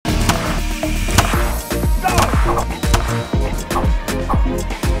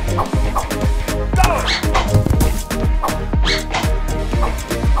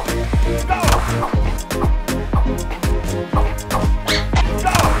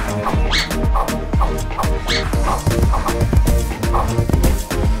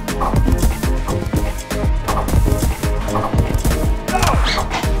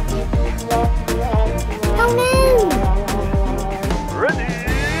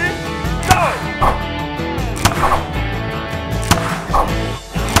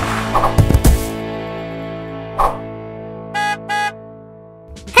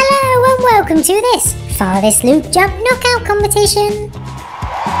welcome to this farthest loop jump knockout competition.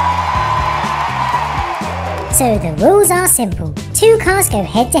 So the rules are simple. 2 cars go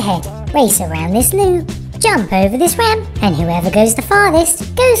head to head, race around this loop, jump over this ramp, and whoever goes the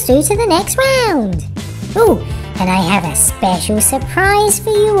farthest goes through to the next round. Ooh, and I have a special surprise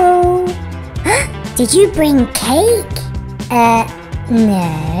for you all. Did you bring cake?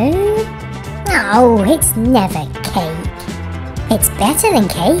 No. Oh, it's never cake. It's better than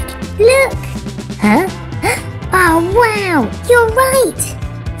cake. Look! Huh? Oh wow! You're right!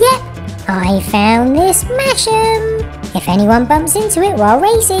 Yep, I found this Mash'em. If anyone bumps into it while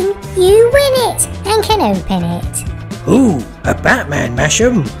racing, you win it and can open it. Ooh, a Batman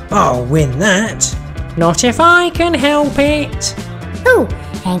Mash'em. I'll win that. Not if I can help it. Ooh,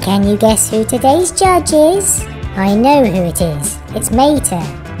 and can you guess who today's judge is? I know who it is. It's Mater.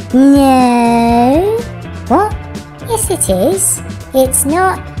 No. What? Yes it is. It's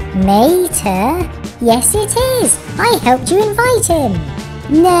not Mater. Yes it is. I helped you invite him.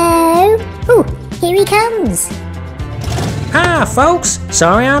 No. Ooh, here he comes. Ah, folks,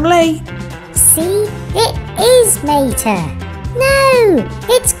 sorry I'm late. See, it is Mater. No,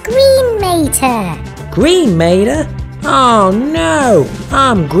 it's Green Mater. Green Mater? Oh no,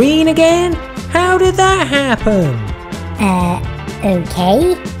 I'm green again? How did that happen?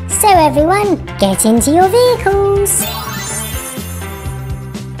 Okay. So everyone, get into your vehicles.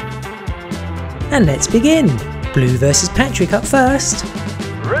 And let's begin. Blue versus Patrick up first.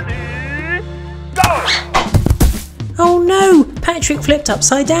 Ready, go! Oh no, Patrick flipped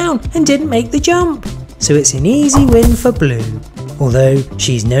upside down and didn't make the jump. So it's an easy win for Blue. Although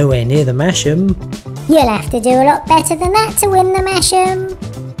she's nowhere near the Mash'em. You'll have to do a lot better than that to win the Mash'em.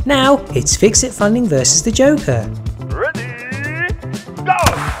 Now it's Fix-It Funling versus the Joker. Ready, go!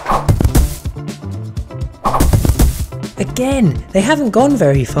 Again, they haven't gone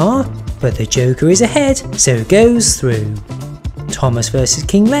very far, but the Joker is ahead, so goes through. Thomas versus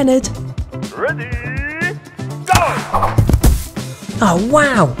King Leonard. Ready, go! Oh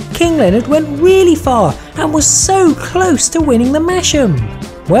wow, King Leonard went really far and was so close to winning the Mash'em.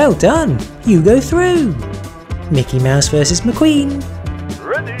 Well done, you go through. Mickey Mouse versus McQueen.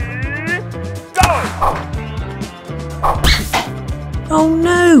 Ready, go! Oh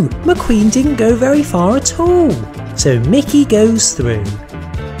no, McQueen didn't go very far at all, so Mickey goes through.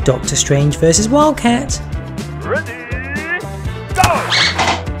 Doctor Strange versus Wildcat. Ready, go!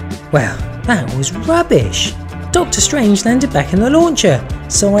 Well, that was rubbish. Doctor Strange landed back in the launcher,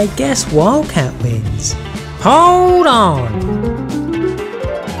 so I guess Wildcat wins. Hold on!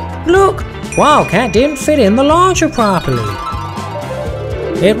 Look, Wildcat didn't fit in the launcher properly.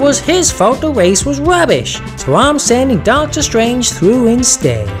 It was his fault the race was rubbish, so I'm sending Doctor Strange through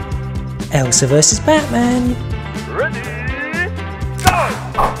instead. Elsa versus Batman. Ready, go!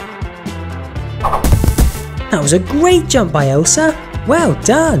 That was a great jump by Elsa. Well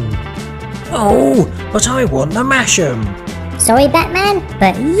done. Oh, but I want the Mash'em. Sorry Batman,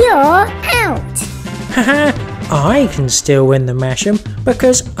 but you're out. Haha, I can still win the Mash'em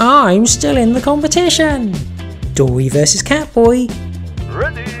because I'm still in the competition. Dory versus Catboy.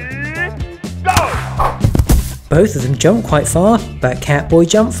 Ready, go! Both of them jumped quite far, but Catboy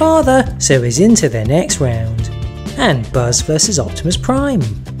jumped farther, so is into their next round. And Buzz versus Optimus Prime.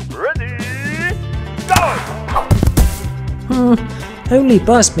 Ready, go! Only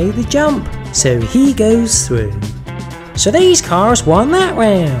Buzz made the jump, so he goes through. So these cars won that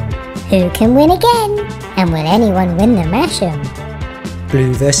round. Who can win again? And will anyone win the Mash'em?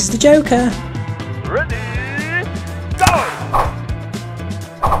 Blue versus the Joker. Ready, go!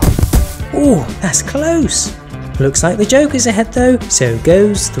 Ooh, that's close. Looks like the Joker's ahead though, so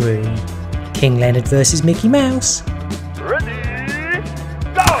goes through. King Leonard versus Mickey Mouse. Ready,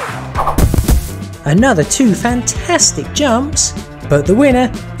 go! Another 2 fantastic jumps, but the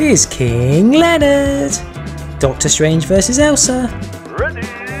winner is King Leonard. Doctor Strange versus Elsa. Ready,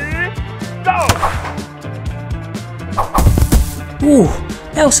 go! Ooh,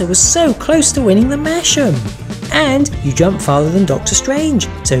 Elsa was so close to winning the Mash'em. And you jump farther than Doctor Strange,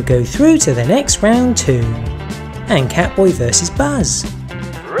 so go through to the next round too. And Catboy versus Buzz.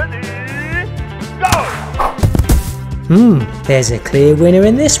 Ready, go! There's a clear winner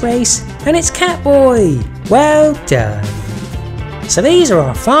in this race, and it's Catboy. Well done. So these are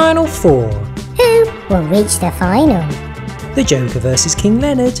our final 4. Who will reach the final? The Joker versus King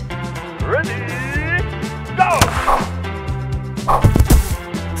Leonard. Ready, go!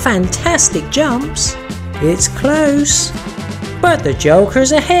 Fantastic jumps. It's close. But the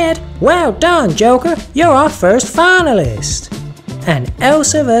Joker's ahead. Well done, Joker. You're our first finalist. And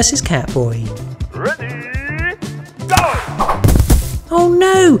Elsa versus Catboy. Ready, go! Oh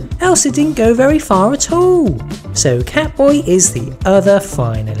no, Elsa didn't go very far at all. So Catboy is the other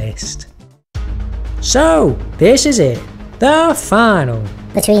finalist. So, this is it. The final.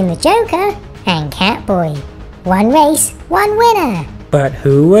 Between the Joker and Catboy. One race, one winner. But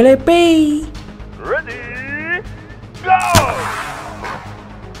who will it be? Ready, go!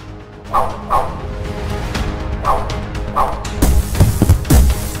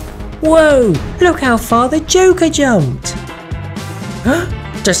 Whoa, look how far the Joker jumped. Huh?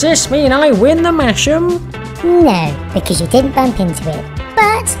 Does this mean I win the Mash'em? No, because you didn't bump into it.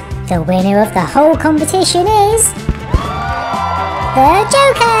 But the winner of the whole competition is the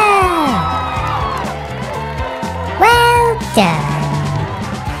Joker! Well done!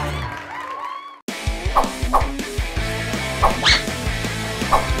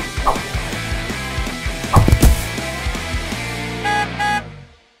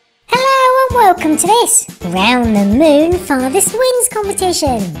 Hello and welcome to this Round the Moon Farthest Wins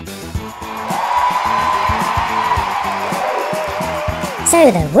competition. So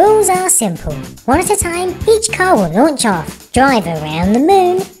the rules are simple. One at a time, each car will launch off, drive around the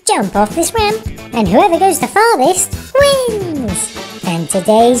moon, jump off this ramp, and whoever goes the farthest wins! And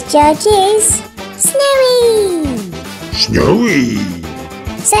today's judge is Snowy! Snowy.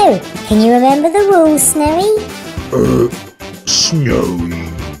 So, can you remember the rules, Snowy? Snowy.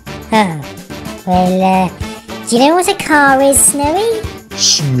 Oh, well, do you know what a car is, Snowy?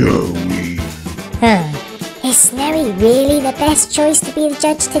 Snowy. Oh. Is Snowy really the best choice to be the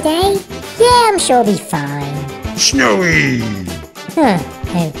judge today? Yeah, I'm sure he'll be fine. Snowy.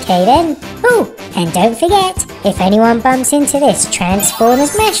 Okay then. Oh, and don't forget, if anyone bumps into this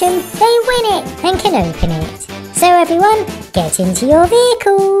Transformers Mash'em, they win it and can open it. So everyone, get into your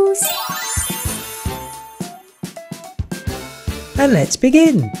vehicles. And let's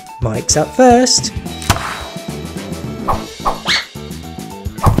begin. Mike's up first.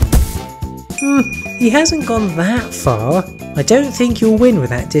 He hasn't gone that far. I don't think you'll win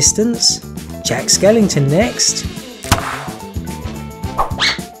with that distance. Jack Skellington next.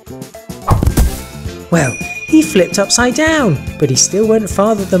 Well, he flipped upside down, but he still went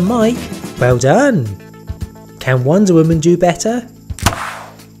farther than Mike. Well done. Can Wonder Woman do better?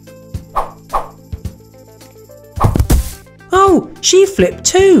 Oh, she flipped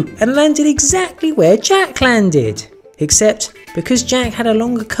too and landed exactly where Jack landed. Except because Jack had a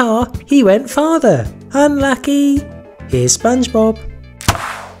longer car, he went farther. Unlucky. Here's SpongeBob.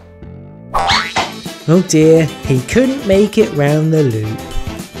 Oh dear, he couldn't make it round the loop.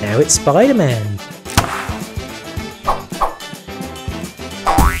 Now it's Spider-Man.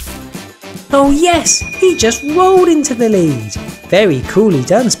 Oh yes, he just rolled into the lead. Very coolly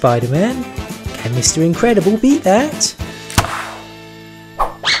done, Spider-Man. Can Mr. Incredible beat that?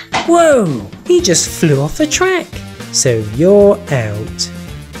 Whoa, he just flew off the track. So you're out.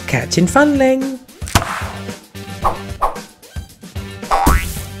 Captain Funling.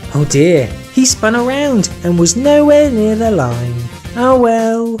 Oh dear, he spun around and was nowhere near the line. Oh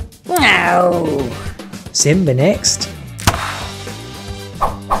well. No. Simba next.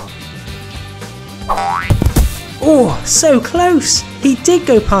 Oh, so close. He did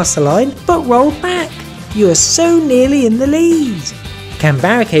go past the line, but rolled back. You are so nearly in the lead. Can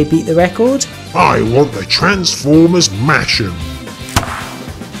Barricade beat the record? I want the Transformers Mash'em.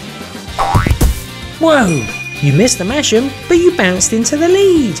 Whoa! You missed the Mash'em, but you bounced into the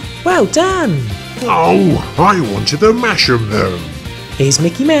lead. Well done! Oh, I wanted the Mash'em though. Here's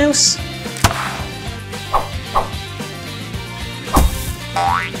Mickey Mouse.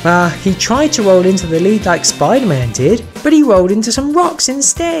 He tried to roll into the lead like Spider-Man did, but he rolled into some rocks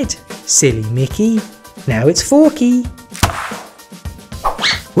instead. Silly Mickey. Now it's Forky.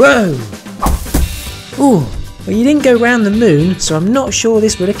 Whoa! Ooh, well you didn't go round the moon, so I'm not sure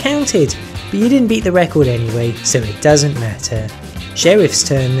this would have counted. But you didn't beat the record anyway, so it doesn't matter. Sheriff's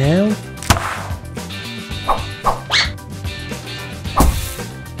turn now.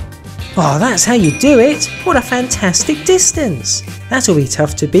 Oh, that's how you do it! What a fantastic distance! That'll be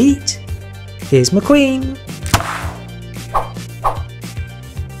tough to beat. Here's McQueen.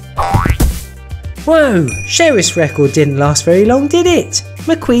 Whoa! Sheriff's record didn't last very long, did it?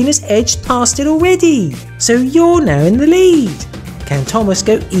 McQueen has edged past it already, so you're now in the lead. Can Thomas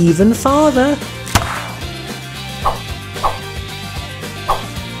go even farther?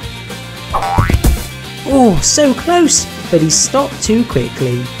 Oh, so close, but he stopped too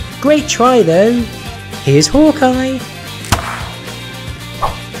quickly. Great try though. Here's Hawkeye.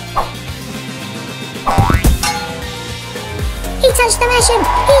 He touched the Mash'em!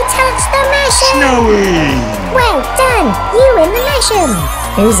 He touched the Mash'em! Snowy! Well done! You win the Mash'em!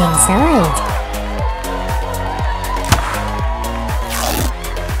 Who's inside?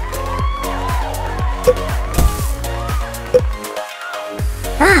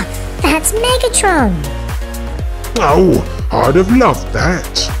 That's Megatron! Oh, I'd have loved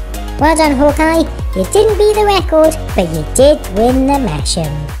that. Well done, Hawkeye. You didn't beat the record, but you did win the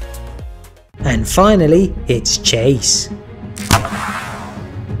Mash'em. And finally, it's Chase.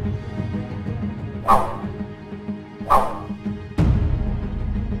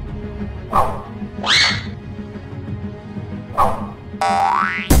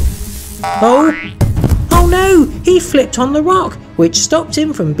 Oh no! He flipped on the rock, which stopped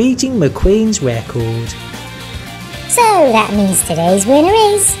him from beating McQueen's record. So that means today's winner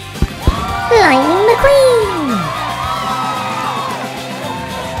is Lightning McQueen!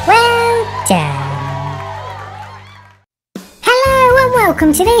 Well done! Hello and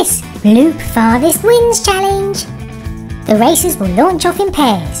welcome to this Loop Farthest Wins Challenge! The racers will launch off in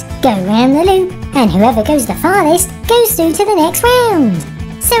pairs, go round the loop, and whoever goes the farthest goes through to the next round.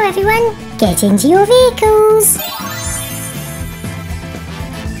 So everyone, get into your vehicles!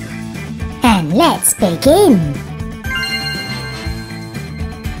 And let's begin!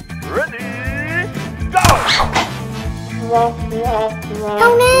 Ready, go! Oh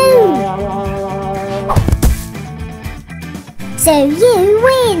no! So you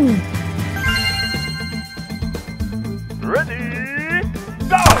win! Ready,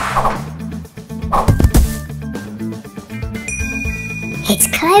 go! It's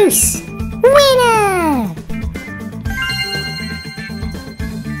close! Winner!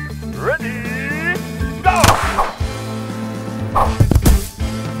 Ready, go!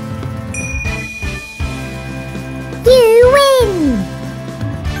 You win!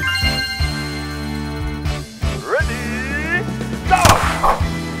 Ready, go!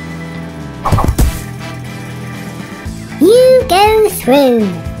 You go through!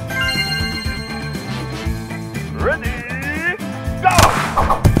 Ready, go!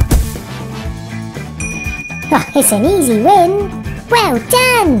 Oh, it's an easy win! Well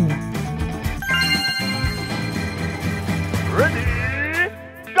done! Ready,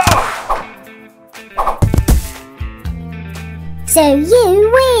 go! So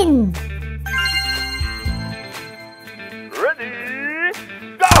you win! Ready,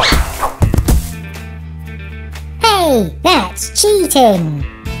 go! Hey, that's cheating!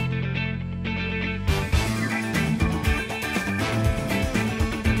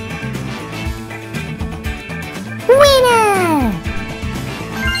 Winner!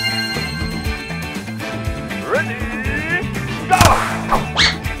 Ready, go!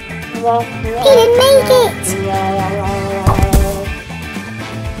 He didn't make it!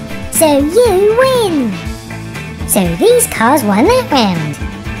 So you win! So these cars won that round.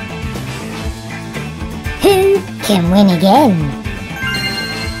 Who can win again?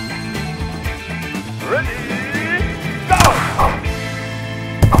 Ready, go!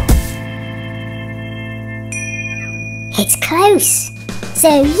 It's close.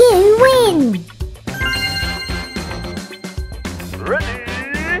 So you win! Ready,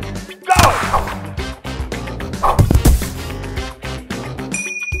 go!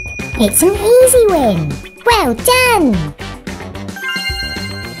 It's an easy win. Well done!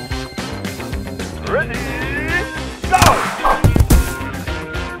 Ready, go!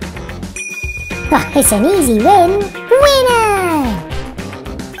 Oh, it's an easy win. Winner!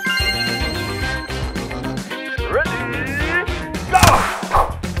 Ready, go!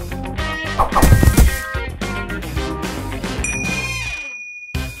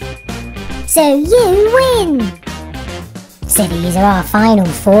 So you win! So these are our final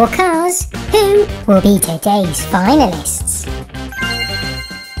 4 cars. Who will be today's finalists?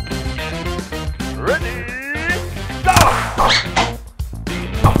 Ready, go!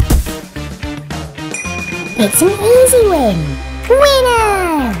 It's an easy win.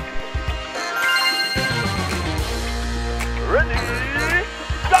 Winner! Ready,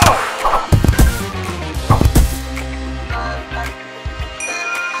 go!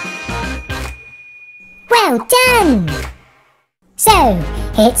 Well done! So,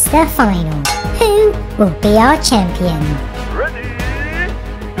 it's the final. Who will be our champion? Ready,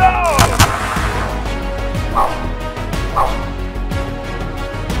 go!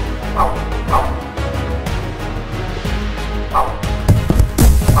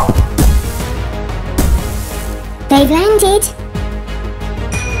 They've landed.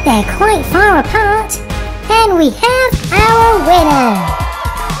 They're quite far apart. And we have our winner.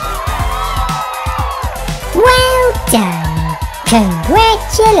 Well done.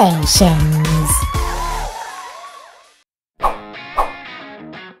 Congratulations.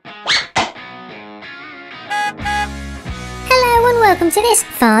 Hello and welcome to this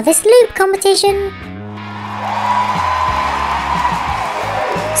Farthest Loop competition.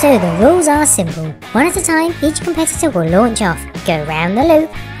 So the rules are simple. One at a time, each competitor will launch off, go round the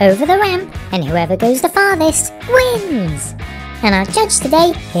loop, over the ramp, and whoever goes the farthest wins. And our judge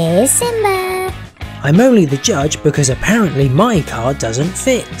today is Simba. I'm only the judge because apparently my car doesn't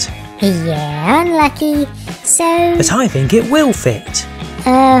fit. Yeah, unlucky. So... But I think it will fit.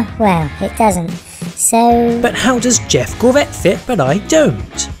 Well, it doesn't. So... But how does Jeff Corvette fit but I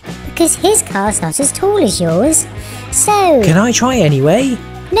don't? Because his car's not as tall as yours. So... Can I try anyway?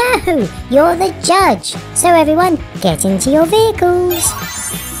 No, you're the judge. So everyone, get into your vehicles.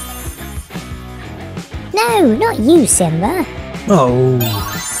 No, not you, Simba. Oh.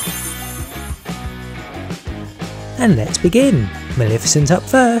 And let's begin. Maleficent up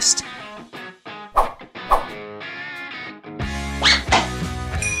first.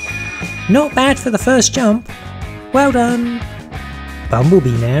 Not bad for the first jump. Well done.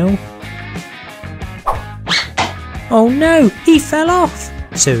 Bumblebee now. Oh no, he fell off.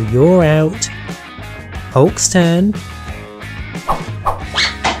 So you're out. Hulk's turn.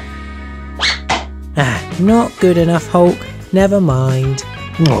 Ah, not good enough, Hulk. Never mind.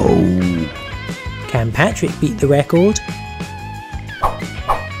 Oh. Can Patrick beat the record?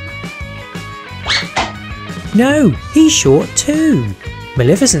 No, he's short too.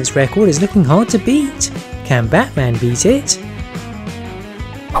 Maleficent's record is looking hard to beat. Can Batman beat it?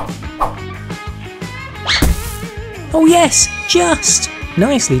 Oh yes, just!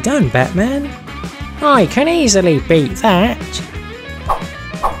 Nicely done, Batman. I can easily beat that.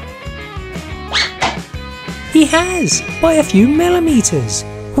 He has, by a few millimeters.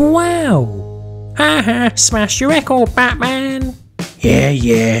 Wow! Haha, smash your record, Batman! Yeah,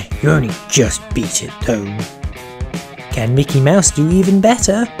 you only just beat it though. Can Mickey Mouse do even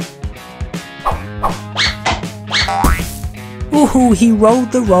better? Ooh, he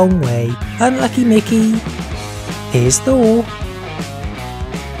rolled the wrong way. Unlucky Mickey. Here's Thor.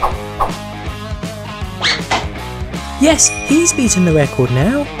 Yes, he's beaten the record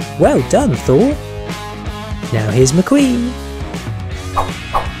now. Well done, Thor. Now here's McQueen.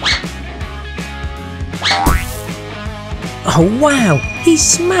 Oh wow, he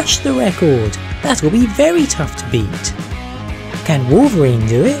smashed the record. That'll be very tough to beat. Can Wolverine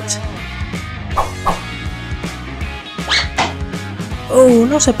do it? Oh,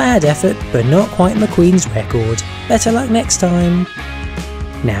 not a bad effort, but not quite McQueen's record. Better luck next time.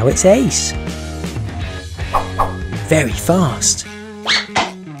 Now it's Ace. Very fast.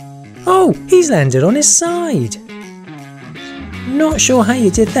 Oh, he's landed on his side. Not sure how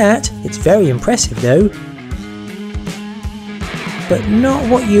you did that. It's very impressive though. But not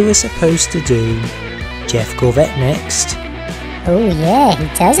what you were supposed to do. Jeff Corvette next. Oh yeah, he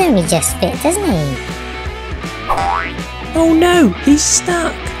does only just fit, doesn't he? Oh no, he's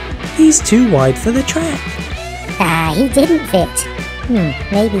stuck. He's too wide for the track. Ah, he didn't fit.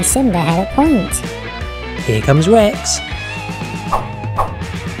 Maybe Simba had a point. Here comes Rex.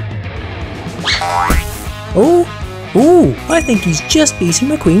 Oh, I think he's just beaten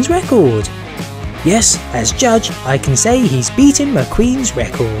McQueen's record. Yes, as judge, I can say he's beaten McQueen's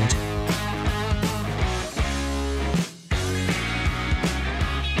record.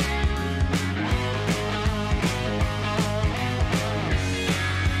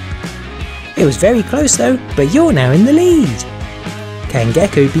 It was very close though, but you're now in the lead. Can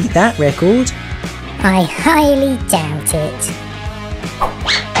Gecko beat that record? I highly doubt it.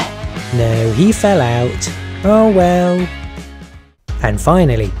 No, he fell out. Oh well. And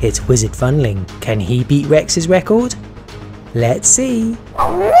finally, it's Wizard Funling. Can he beat Rex's record? Let's see.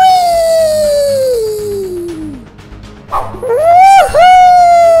 Whee!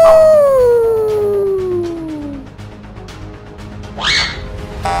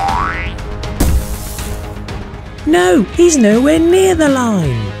 No, he's nowhere near the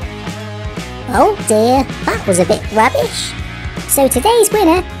line. Oh dear, that was a bit rubbish. So today's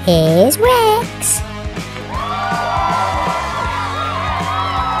winner is Rex.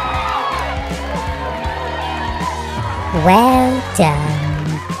 Well done.